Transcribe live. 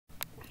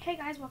Hey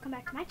guys, welcome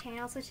back to my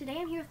channel. So today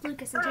I'm here with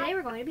Lucas and today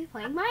we're going to be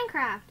playing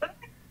Minecraft.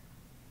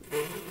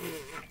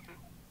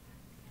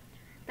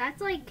 That's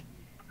like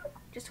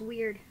just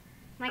weird.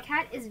 My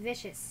cat is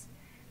vicious.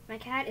 My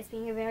cat is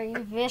being a very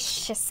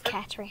vicious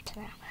cat right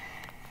now.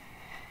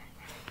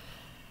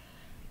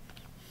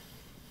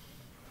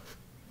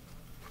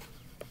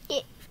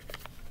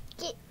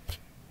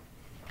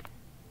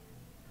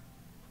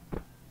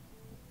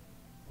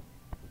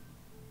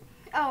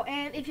 Oh,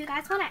 and if you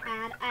guys want to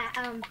add,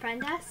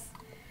 friend us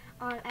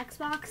on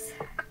Xbox,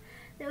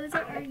 those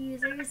are our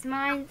users.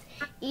 Mine's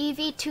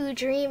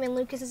EV2Dream and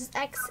Lucas is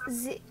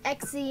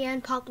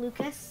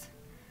XZNpoplucas.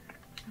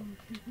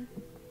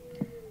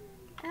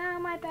 Oh,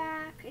 my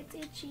back, it's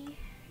itchy.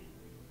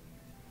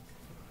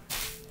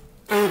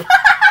 What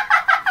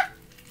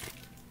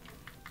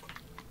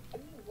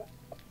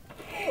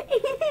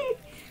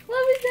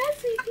was that,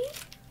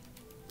 sweetie?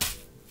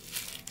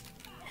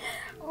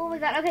 Oh my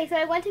god. Okay, so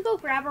I went to go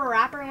grab a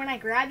wrapper, and when I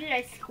grabbed it,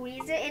 I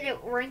squeezed it, and it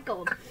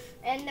wrinkled.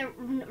 And the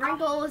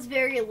wrinkle was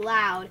very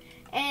loud.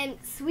 And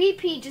Sweet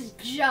Pea just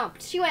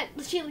jumped. She like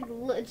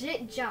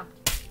legit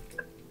jumped.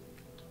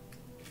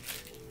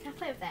 Have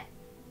play with that.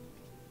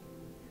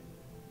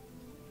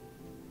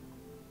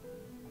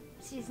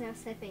 She's now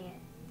sniffing it.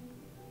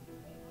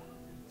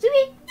 Sweet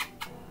Pea!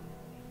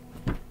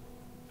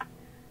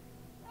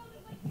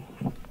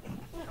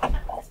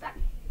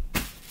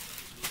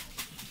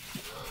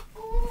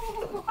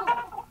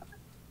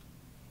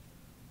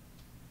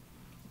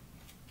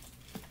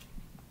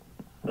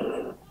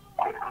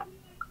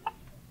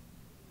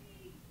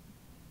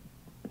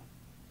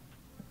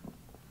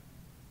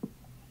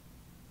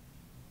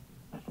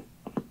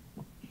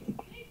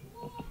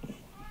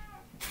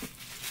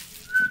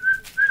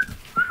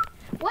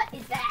 What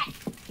is that?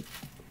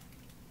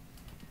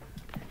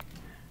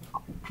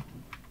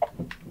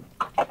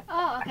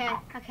 Oh,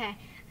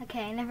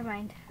 okay, never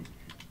mind.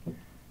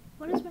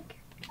 What is my...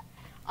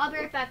 I'll be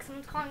right back,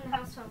 someone's calling the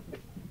house phone.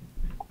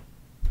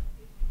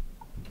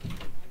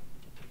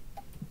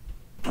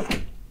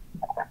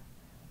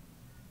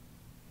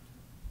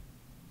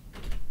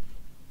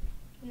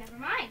 Never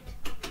mind.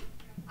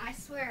 I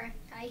swear,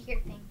 I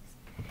hear things.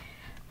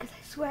 Because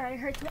I swear, I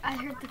heard the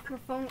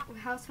phone,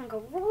 house phone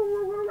go.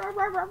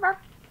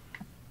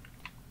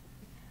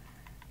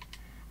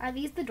 Are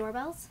these the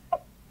doorbells?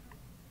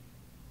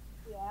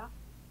 Yeah.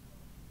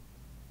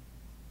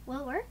 Will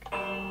it work?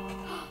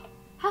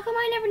 How come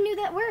I never knew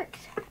that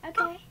worked?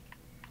 Okay.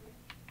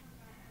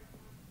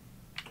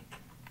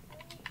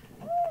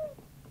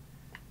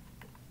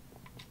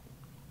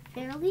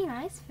 Fairly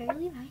nice,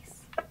 fairly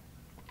nice.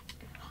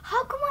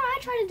 How come when I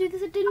tried to do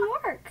this, it didn't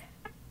work?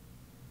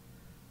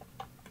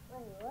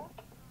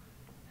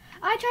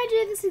 I tried to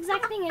do this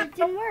exact thing and it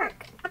didn't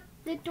work.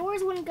 The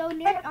doors wouldn't go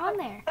near on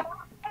there.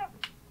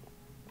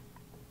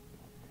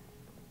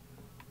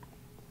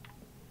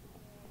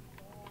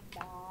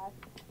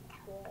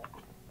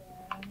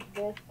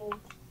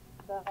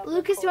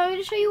 Lucas, do you want me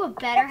to show you a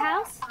better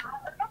house?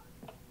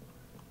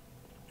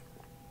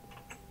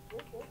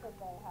 This is a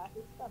better house.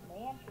 It's a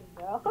mansion,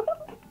 bro.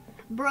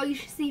 Bro, you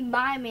should see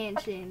my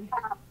mansion.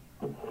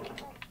 Do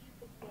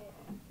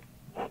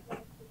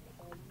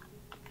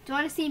you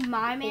want to see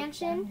my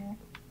mansion?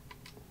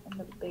 In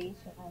the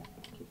basement.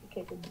 Keep the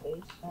kid in the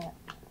basement.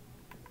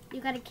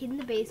 You got a kid in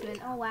the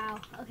basement. Oh,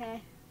 wow.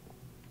 Okay.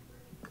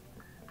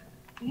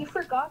 You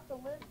forgot to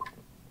live.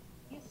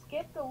 You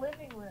skipped the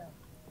living room.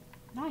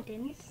 No, I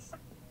didn't.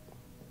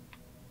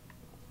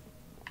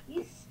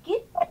 You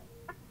skipped it.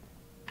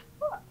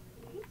 Look,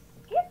 you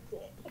skipped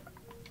it.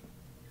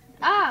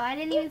 Oh, I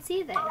didn't even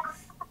see this.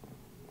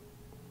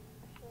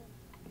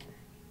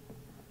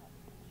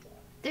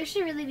 There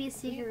should really be a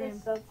secret room.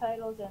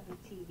 Subtitles and the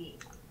TV.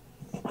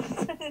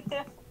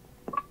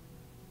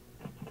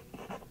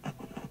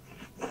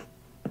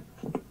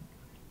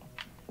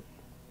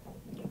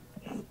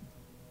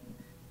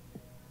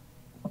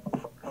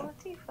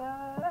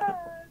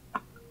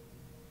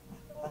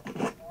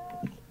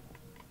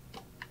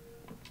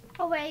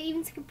 Oh wait, I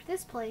even skipped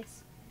this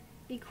place.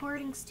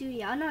 Recording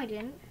studio. Oh no, I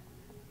didn't.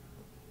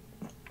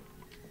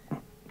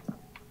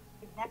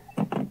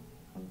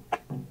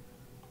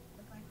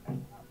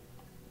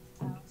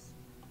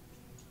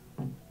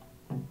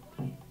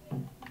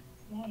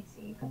 Yeah,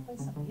 see, you can play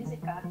some music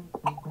on.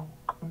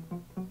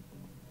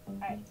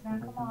 Alright, now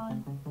come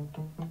on.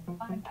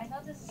 I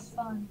know this is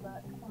fun,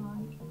 but come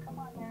on. Come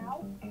on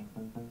now.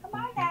 Come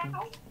on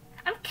now.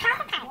 I'm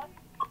counting.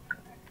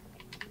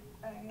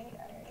 Alright.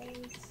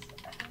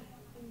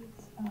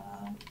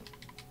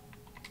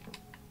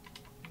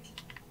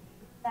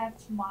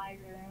 That's my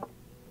room.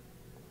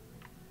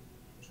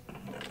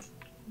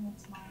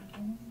 That's my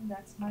room.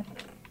 That's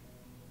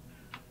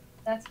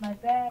my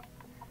bed.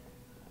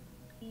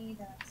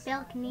 That's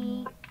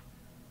Balcony.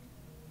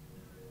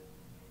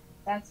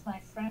 That's my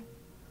friend.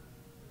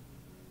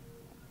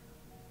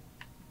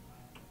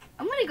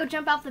 I'm gonna go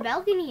jump off the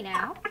balcony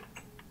now.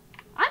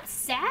 I'm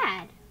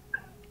sad.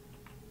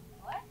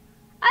 What?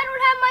 I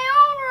don't have my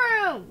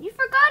own room. You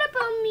forgot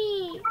about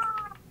me.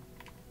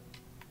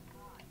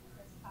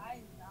 Because Ty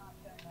is not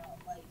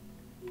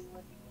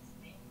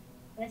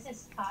This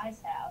is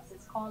Ty's house.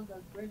 It's called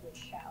the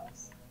British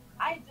house.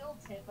 I built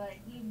it, but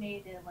he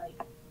made it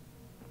like.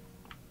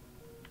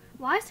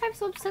 Why is Ty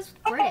so obsessed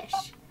with British?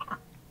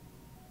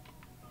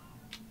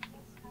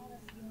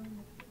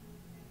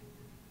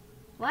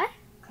 What?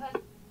 Cause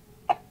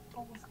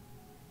almost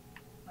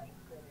like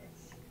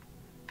British.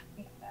 I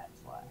think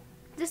that's why.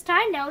 Does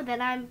Ty know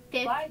that I'm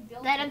Well, I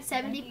built that I'm it,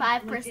 and then he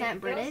 75% legit-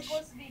 British? It was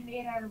supposed to be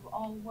made out of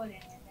all wooden,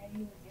 and then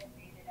he legit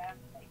made it out of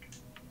like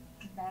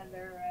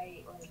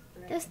netherite, like.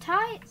 Does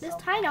Ty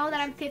know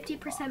that I'm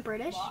 50%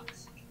 British?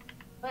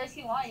 But if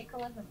you want, you can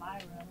live in my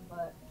room,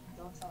 but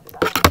don't tell Ty.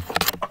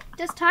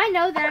 Does Ty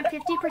know that I'm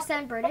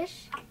 50%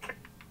 British?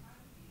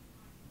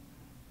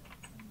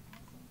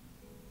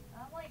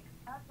 I'm like,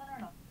 I don't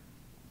know.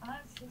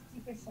 I'm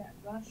 50%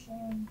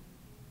 Russian.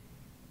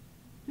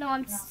 No,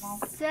 I'm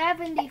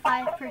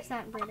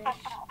 75% British.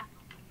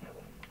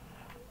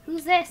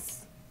 Who's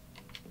this?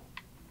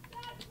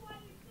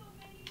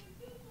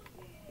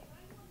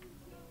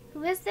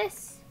 Who is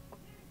this?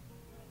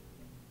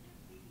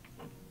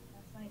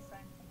 That's my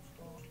friend from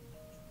school.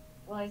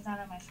 Well, he's not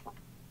at my school.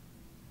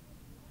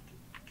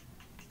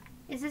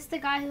 Is this the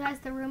guy who has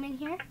the room in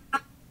here?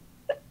 Oh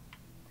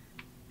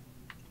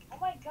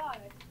my god.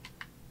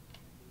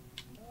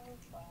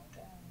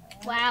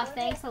 Wow,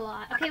 thanks a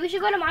lot. Okay, we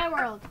should go to my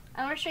world.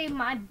 I want to show you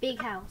my big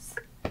house.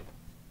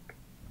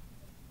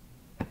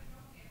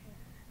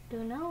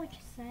 Don't know what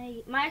you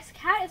say. My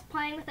cat is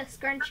playing with a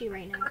scrunchie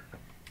right now.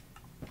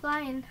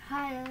 Flying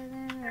higher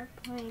than a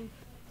plane.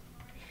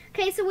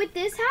 Okay, so with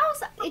this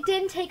house, it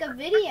didn't take a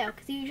video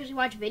because you usually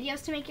watch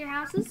videos to make your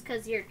houses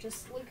because you're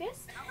just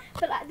Lucas.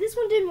 But this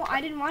one didn't.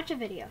 I didn't watch a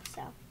video,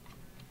 so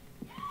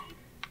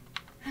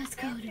let's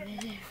go to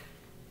there.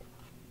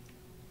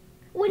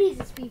 What is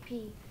this,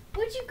 VP?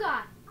 What you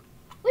got?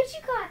 What you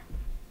got?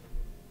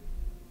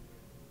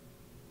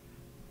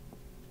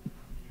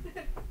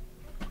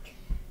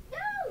 No.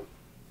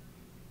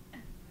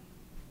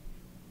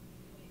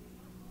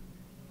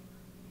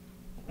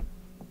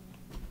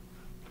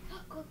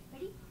 Go,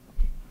 ready?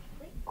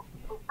 Wait. Oh,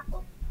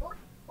 oh, oh,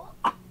 oh.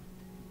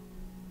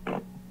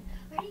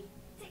 Ready?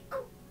 Set, go.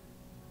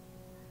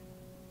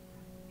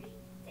 Ready?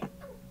 Set,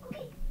 go.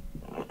 Okay.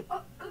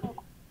 Oh, go.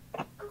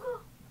 Go,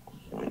 go.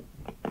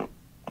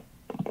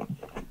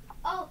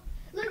 Oh,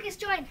 Lucas,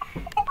 join.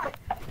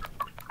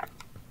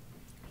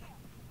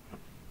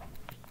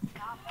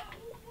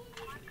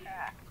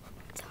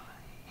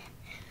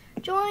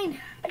 Join,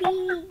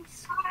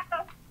 please.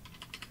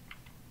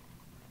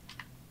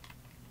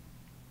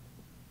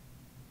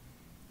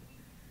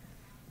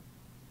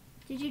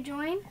 Did you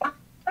join?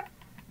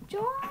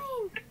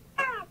 Join.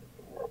 I'm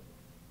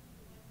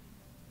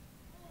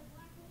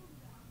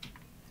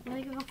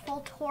gonna give a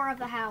full tour of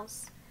the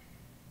house.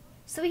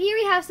 So here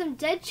we have some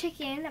dead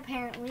chicken,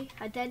 apparently.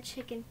 A dead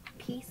chicken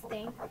piece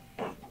thing.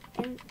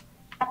 And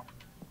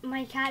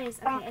my cat is,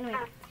 okay, anyway.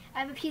 I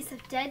have a piece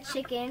of dead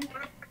chicken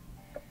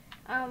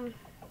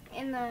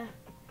in the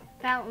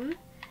fountain.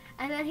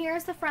 And then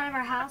here's the front of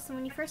our house. And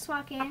when you first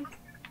walk in,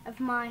 of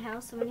my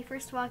house, so when you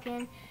first walk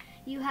in,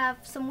 you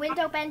have some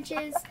window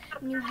benches,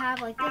 and you have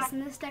like this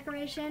and this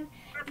decoration.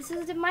 This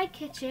is my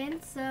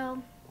kitchen,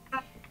 so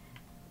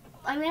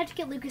I'm gonna have to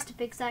get Lucas to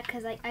fix that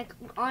because I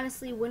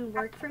honestly wouldn't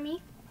work for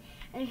me.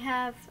 And we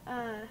have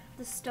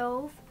the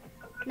stove.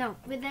 No,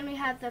 but then we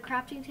have the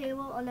crafting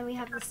table, and then we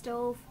have the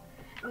stove,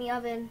 and the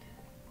oven,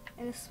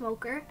 and the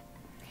smoker.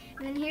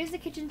 And then here's the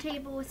kitchen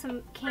table with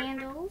some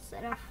candles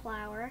and a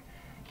flower.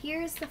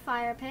 Here's the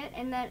fire pit,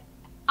 and then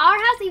our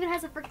house even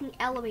has a freaking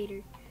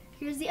elevator.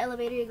 Here's the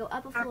elevator. You go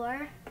up a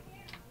floor.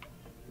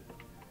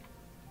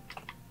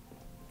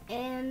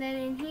 And then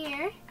in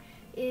here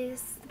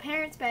is the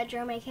parents'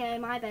 bedroom, aka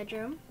my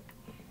bedroom.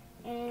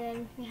 And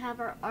then we have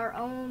our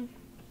own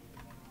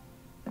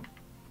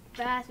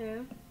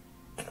bathroom.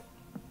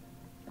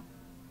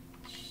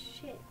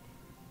 Shit.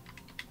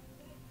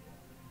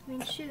 I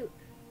mean, shoot.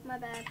 My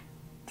bad.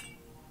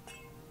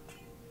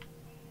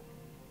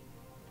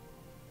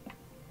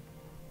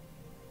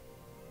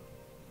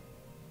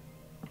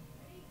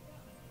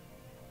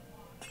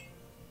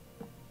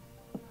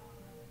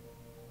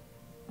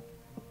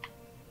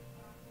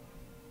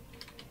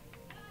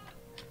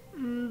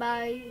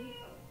 Bye.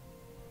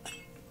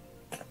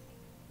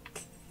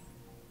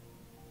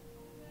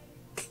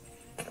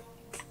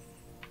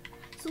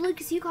 So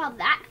Lucas, you call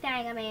that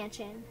thing a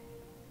mansion?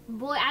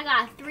 Boy, I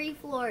got 3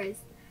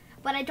 floors.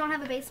 But I don't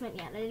have a basement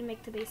yet. I didn't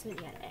make the basement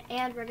yet.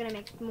 And we're gonna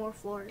make more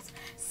floors.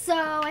 So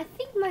I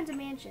think mine's a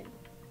mansion.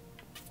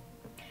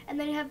 And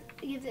then you have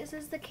this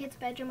is the kids'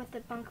 bedroom with the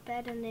bunk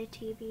bed and the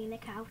TV and the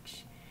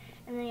couch.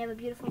 And then you have a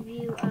beautiful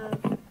view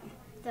of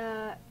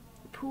the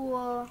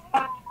pool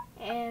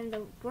and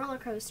the roller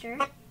coaster.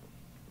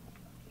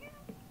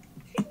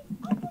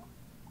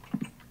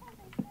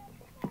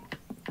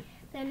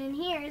 Then in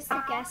here is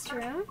the guest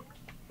room.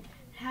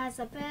 It has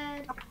a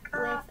bed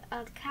with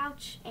a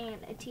couch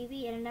and a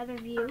TV and another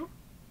view.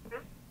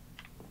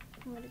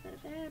 I'm gonna go to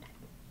bed.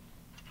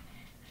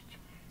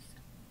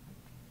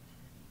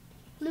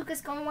 Lucas,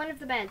 go on one of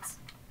the beds.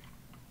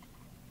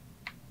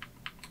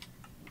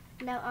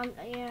 No,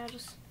 yeah,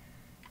 just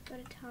go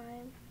to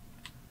time.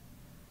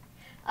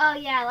 Oh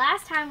yeah,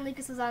 last time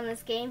Lucas was on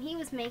this game, he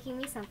was making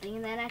me something,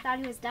 and then I thought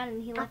he was done,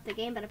 and he left the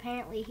game, but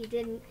apparently he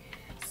didn't.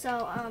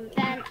 So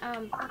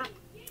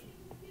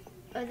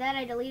then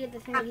I deleted the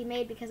thing that he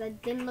made because I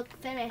didn't look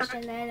finished,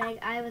 and then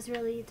I was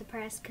really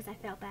depressed because I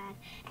felt bad.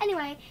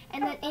 Anyway,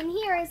 and then in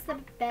here is the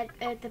bed,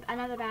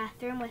 another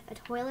bathroom with a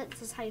toilet.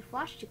 This is how you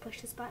flush. You push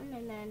this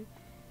button,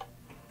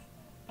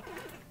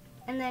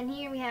 and then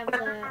here we have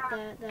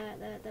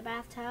the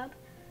bathtub,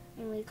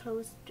 and we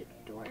close the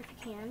door if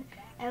you can.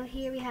 Out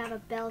here we have a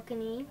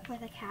balcony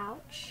with a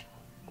couch,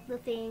 the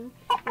thing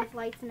with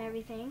lights and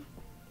everything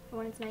for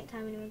when it's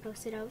nighttime and we go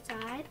sit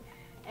outside.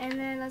 And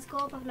then let's go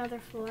up another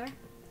floor.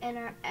 And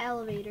our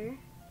elevator.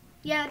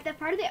 Yeah, that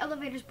part of the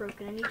elevator's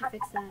broken. I need to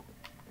fix that.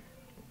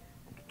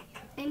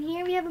 And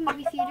here we have a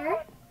movie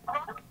theater.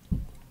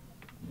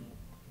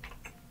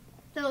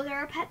 Those are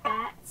our pet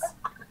bats.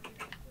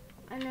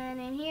 And then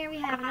in here we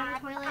have another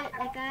toilet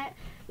like that.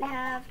 We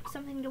have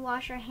something to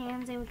wash our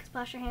hands in. We can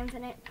splash our hands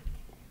in it.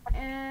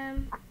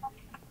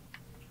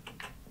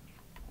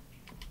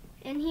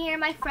 In here,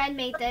 my friend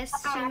made this.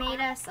 She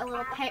made us a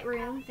little pet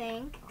room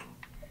thing.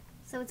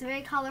 So it's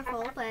very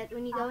colorful, but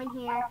when you go in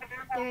here,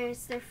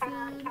 there's their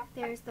food,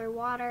 there's their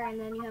water, and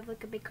then you have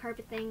like a big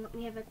carpet thing.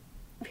 We have a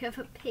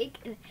pig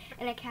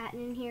and a cat,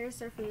 and in here is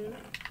their food.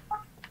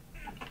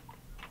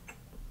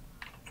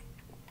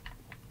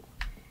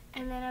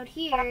 And then out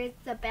here is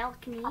the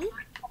balcony,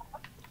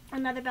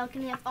 another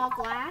balcony that's all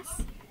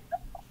glass.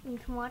 You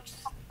can watch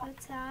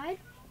outside.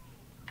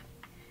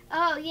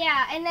 Oh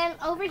yeah, and then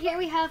over here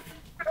we have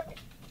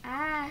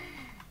a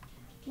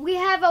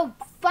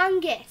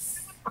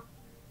fungus.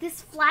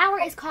 This flower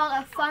is called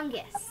a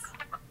fungus.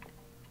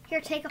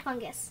 Here, take a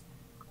fungus.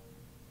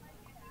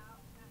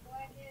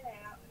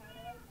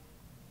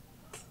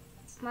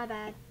 My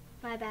bad.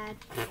 My bad.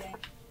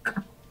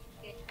 But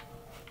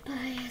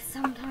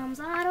sometimes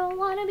I don't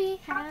want to be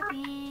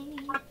happy.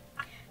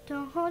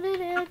 Don't hold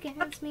it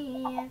against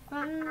me. If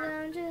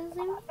I'm just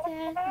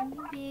intending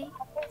to be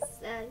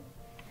sad.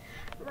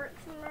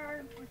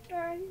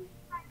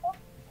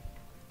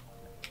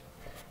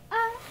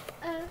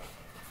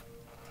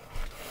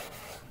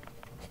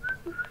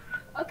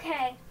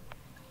 Okay.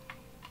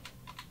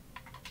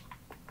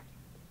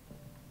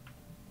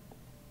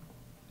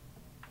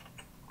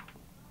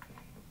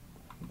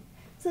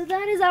 So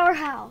that is our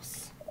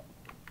house.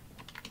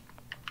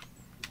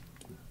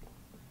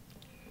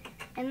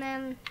 And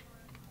then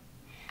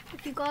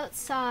if you go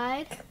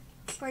outside,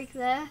 break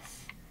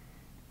this,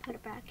 put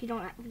it back. You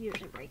don't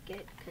usually break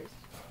it because,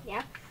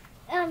 yeah.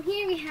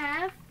 Here we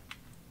have,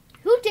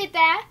 who did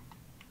that?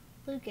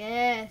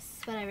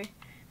 Lucas, whatever.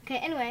 Okay,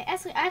 anyway,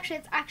 actually,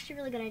 it's actually a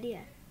really good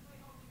idea.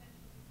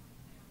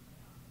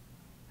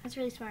 That's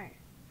really smart.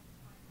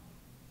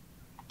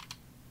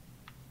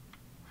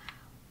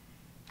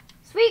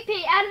 Sweet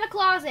Pea, out of the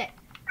closet.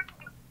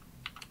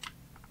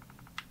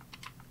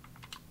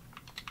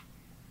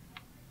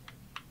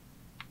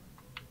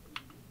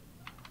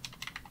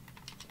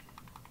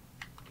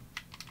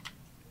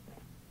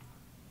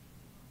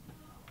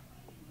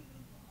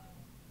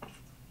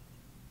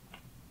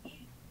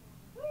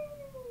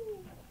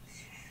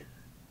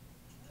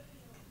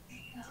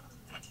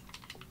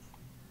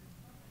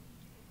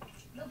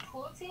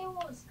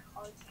 Was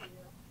hard to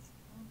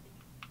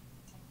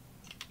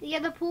do. Yeah,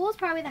 the pool is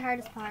probably the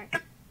hardest part.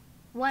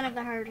 One of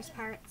the hardest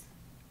parts.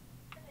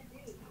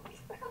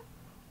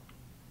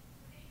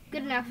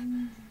 Good enough.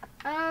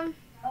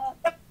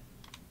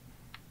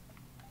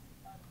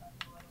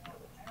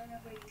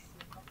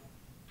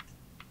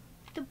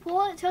 The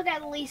pool, it took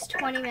at least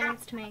 20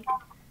 minutes to make.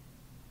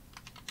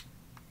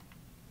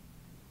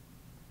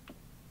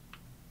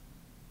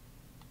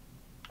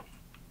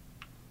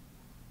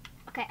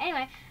 Okay,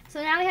 anyway,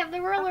 so now we have the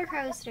roller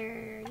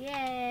coaster.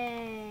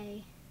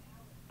 Yay!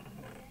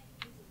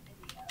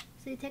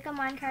 So you take a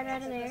minecart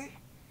out of there,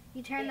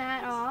 you turn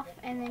that off,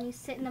 and then you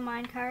sit in the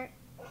minecart,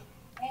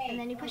 and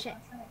then you push it.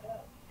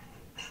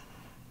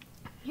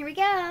 Here we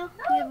go.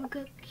 We have a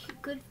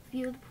good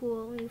view of the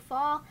pool. You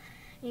fall,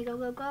 and you go,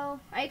 go, go.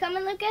 Are you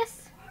coming,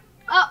 Lucas?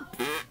 Oh!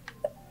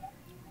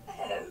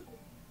 That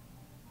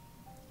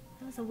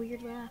was a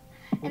weird laugh.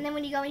 And then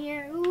when you go in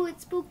here, ooh,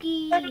 it's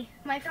spooky.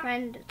 My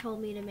friend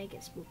told me to make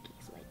it spooky,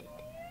 so I did.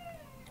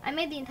 I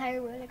made the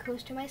entire roller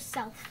coaster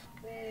myself.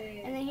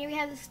 And then here we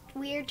have this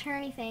weird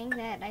turny thing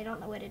that I don't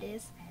know what it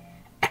is.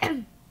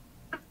 And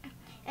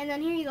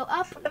then here you go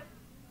up,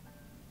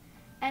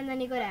 and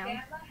then you go down. Okay,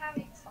 I'm not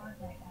having fun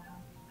right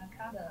now. I'm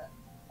kind of,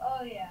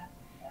 oh yeah.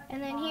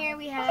 And then here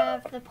we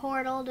have the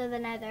portal to the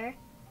nether,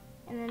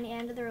 and then the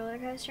end of the roller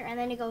coaster, and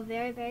then you go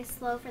very, very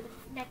slow for the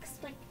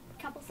next like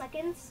couple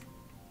seconds.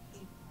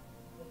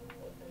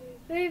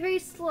 Very, very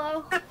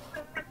slow.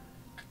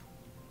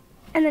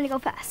 And then you go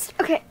fast.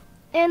 Okay.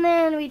 And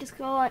then we just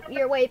go on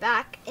your way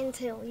back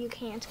until you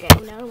can't go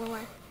no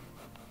more.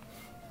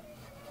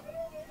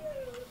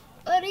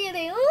 What are you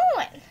doing?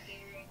 Whoa,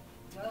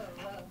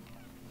 whoa.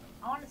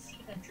 I want to see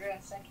the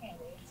drifts. I can't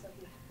wait until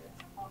we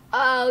drift.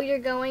 Oh, you're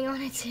going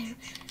on it too.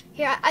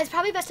 Here, it's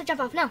probably best to jump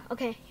off. No,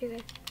 okay, you're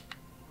good.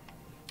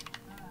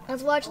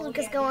 Let's watch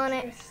Lucas go on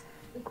it.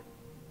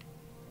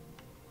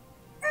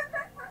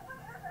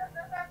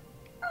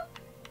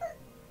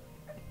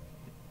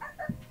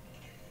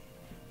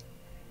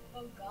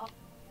 Oh God.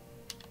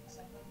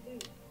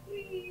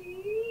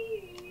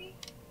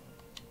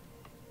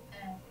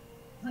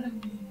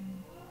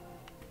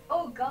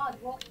 Oh God,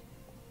 what?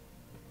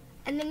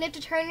 And then you have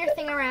to turn your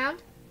thing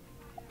around.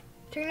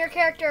 Turn your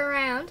character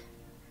around.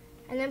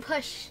 And then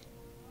push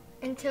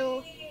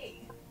until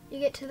you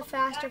get to the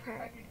faster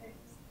part.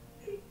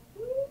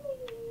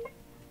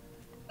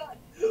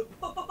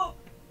 Oh,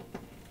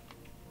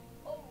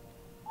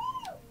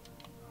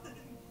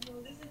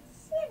 this is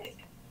sick.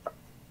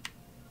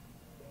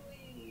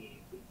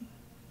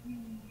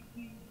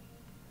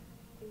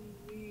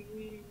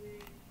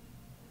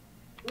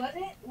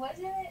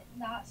 Wasn't it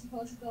not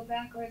supposed to go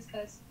backwards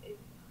because it's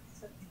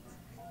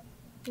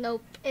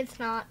Nope, it's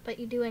not, but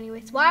you do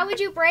anyways. Why would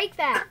you break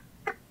that?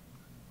 my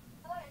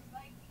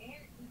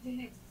character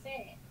didn't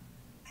fit.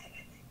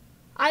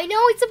 I know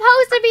it's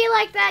supposed to be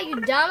like that, you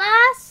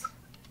dumbass.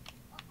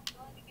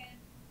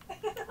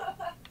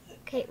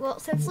 Okay, well,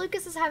 since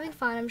Lucas is having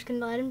fun, I'm just going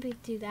to let him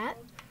do that.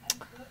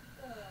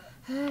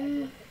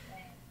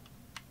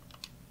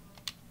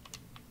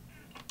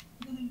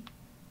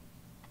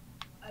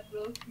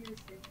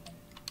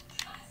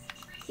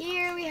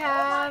 Here we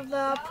have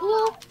the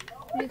pool.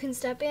 You can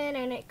step in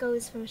and it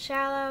goes from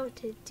shallow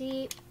to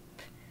deep.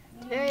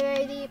 Very,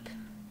 very deep.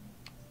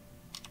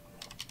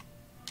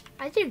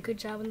 I did a good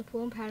job in the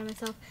pool. I'm proud of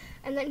myself.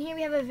 And then here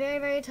we have a very,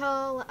 very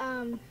tall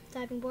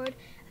diving board.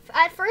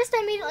 At first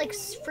I made it like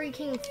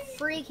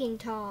freaking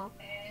tall.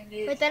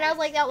 But then I was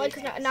like, that looks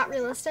not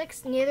realistic.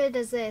 Neither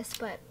does this,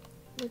 but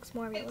it looks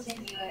more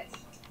realistic.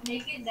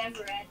 Make it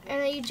never end.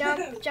 And then you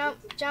jump, jump,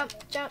 jump,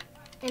 jump.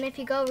 And if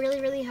you go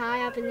really, really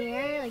high up in the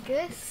air like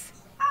this,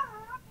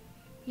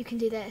 you can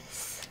do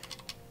this.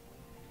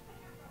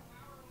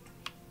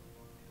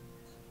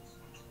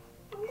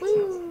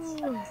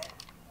 Woo!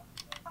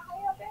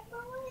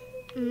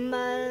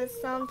 But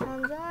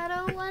sometimes I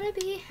don't want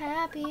to be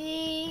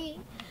happy.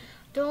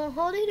 Don't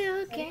hold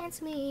it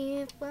against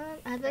me.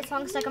 I have that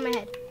song stuck in my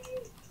head.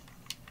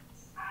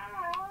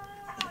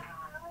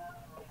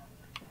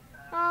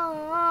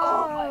 Oh,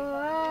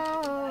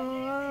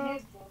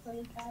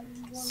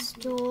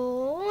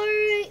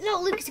 story.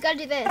 No, Lucas, you gotta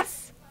do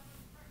this.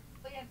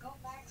 Oh yeah, go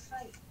back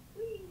straight.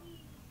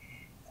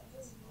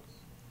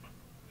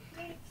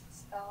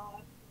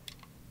 Stop.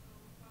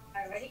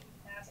 Alright, ready?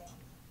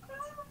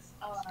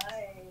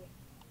 Alright.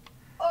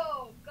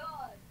 Oh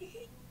God.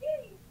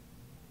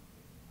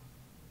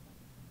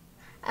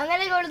 I'm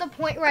gonna go to the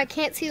point where I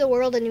can't see the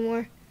world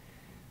anymore.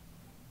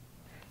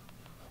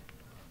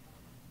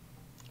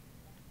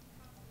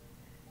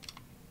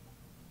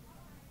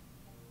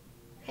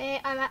 Okay,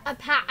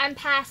 I'm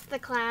past the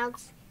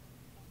clouds.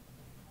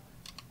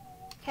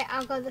 Okay,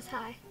 I'll go this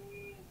high.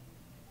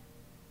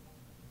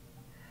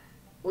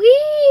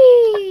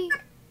 Whee!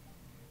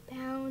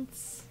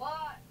 Bounce.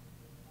 What?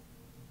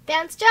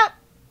 Bounce, jump.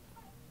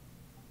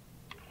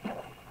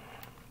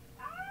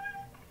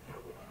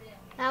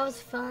 That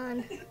was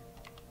fun.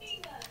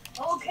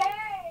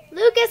 Okay.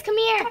 Lucas, come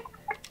here.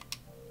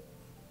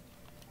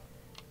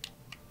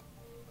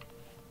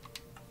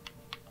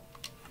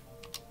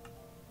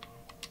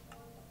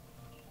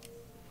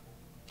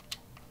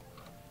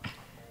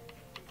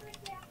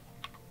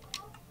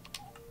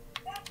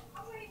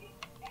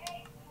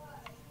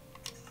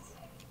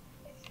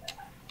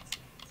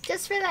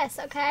 Just for this,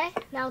 okay?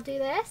 Now do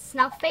this.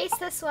 Now face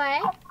this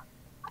way.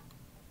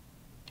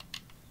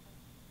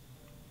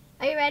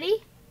 Are you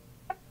ready?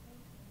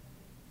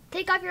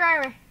 Take off your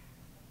armor.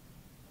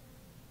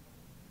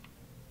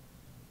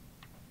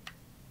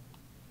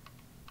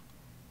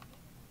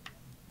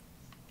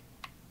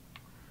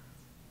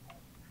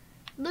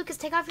 Lucas,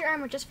 take off your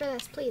armor just for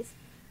this, please.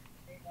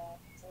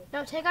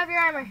 No, take off your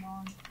armor.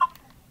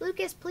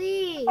 Lucas,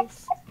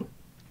 please.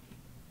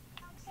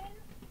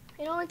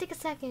 It'll only take a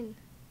second.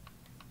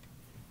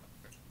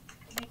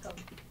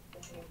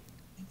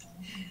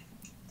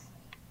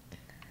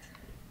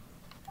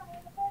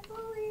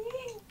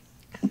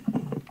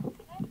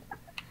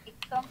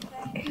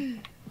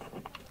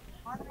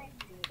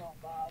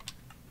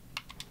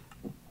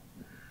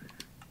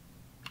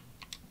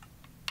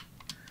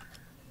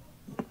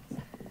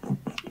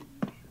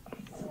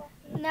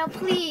 Now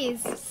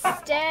please,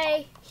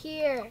 stay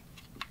here.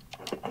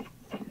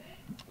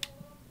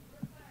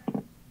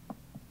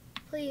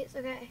 Please,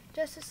 okay,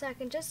 just a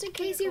second. Just in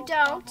case you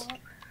don't,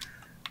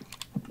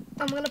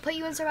 I'm gonna put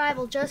you in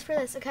survival just for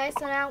this, okay?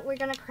 So now we're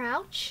gonna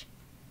crouch.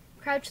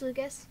 Crouch,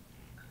 Lucas.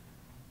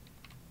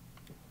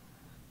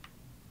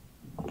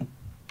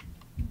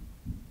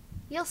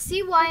 You'll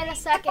see why in a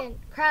second.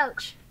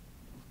 Crouch.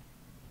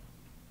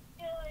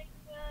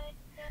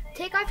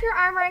 Take off your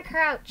armor and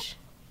crouch.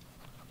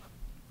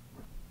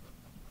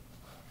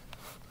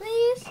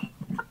 Please.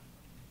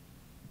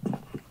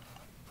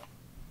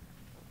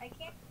 I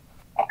can't.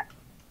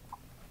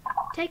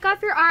 Take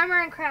off your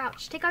armor and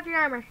crouch. Take off your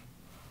armor.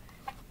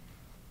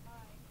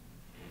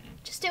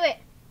 Just do it.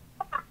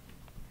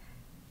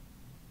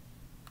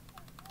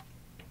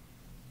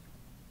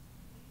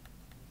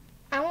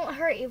 I won't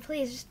hurt you.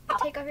 Please, just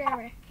take off your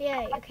armor.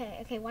 Yay. Okay.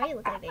 Okay. Why do you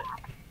look like that?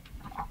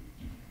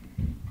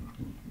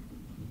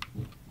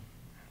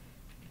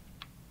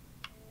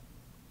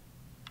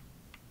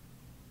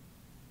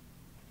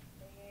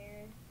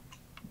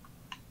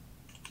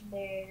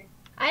 There.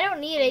 I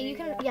don't need it. You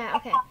can. Yeah.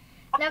 Okay.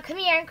 Now come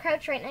here and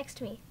crouch right next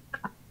to me.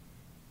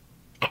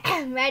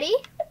 Ready?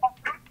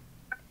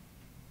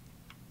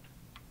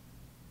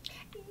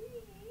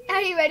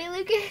 Are you ready,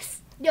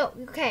 Lucas? No.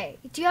 Okay.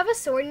 Do you have a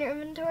sword in your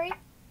inventory?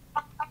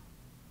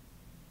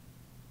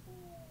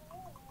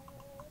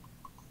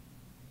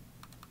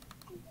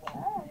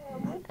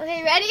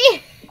 Okay.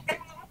 Ready?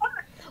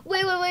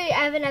 Wait.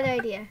 I have another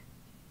idea.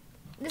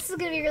 This is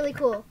gonna be really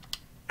cool.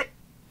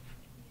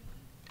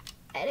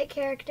 Edit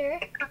character.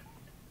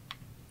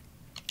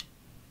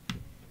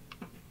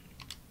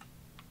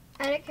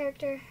 Edit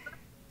character.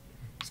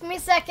 Just give me a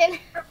second.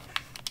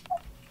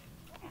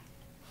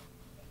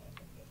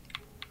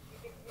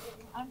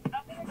 I'm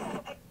gonna try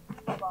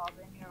to put Bob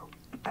in here.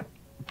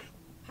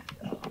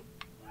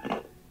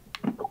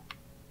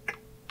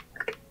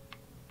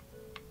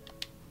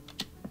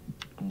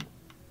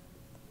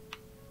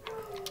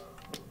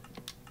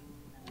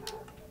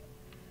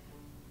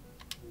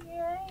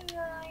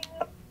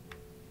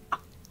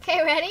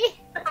 Okay, ready?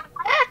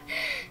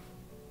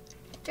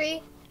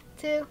 3,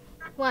 2,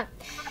 1.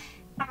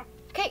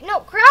 Okay, no,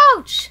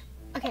 crouch!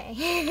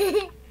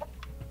 Okay.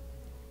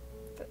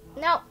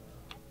 No.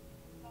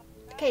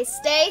 Okay,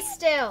 stay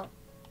still.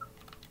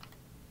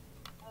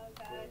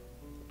 Okay.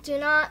 Do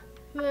not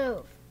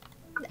move.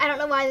 I don't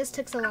know why this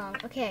took so long.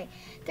 Okay,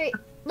 3.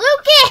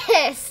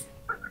 Lucas!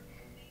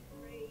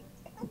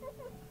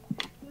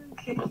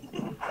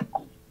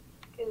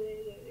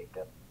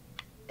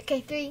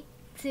 Okay, 3,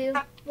 2,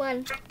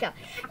 1, go.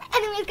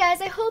 Anyways,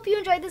 guys, I hope you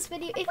enjoyed this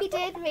video. If you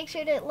did, make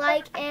sure to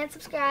like and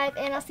subscribe,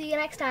 and I'll see you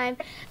next time.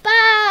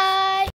 Bye!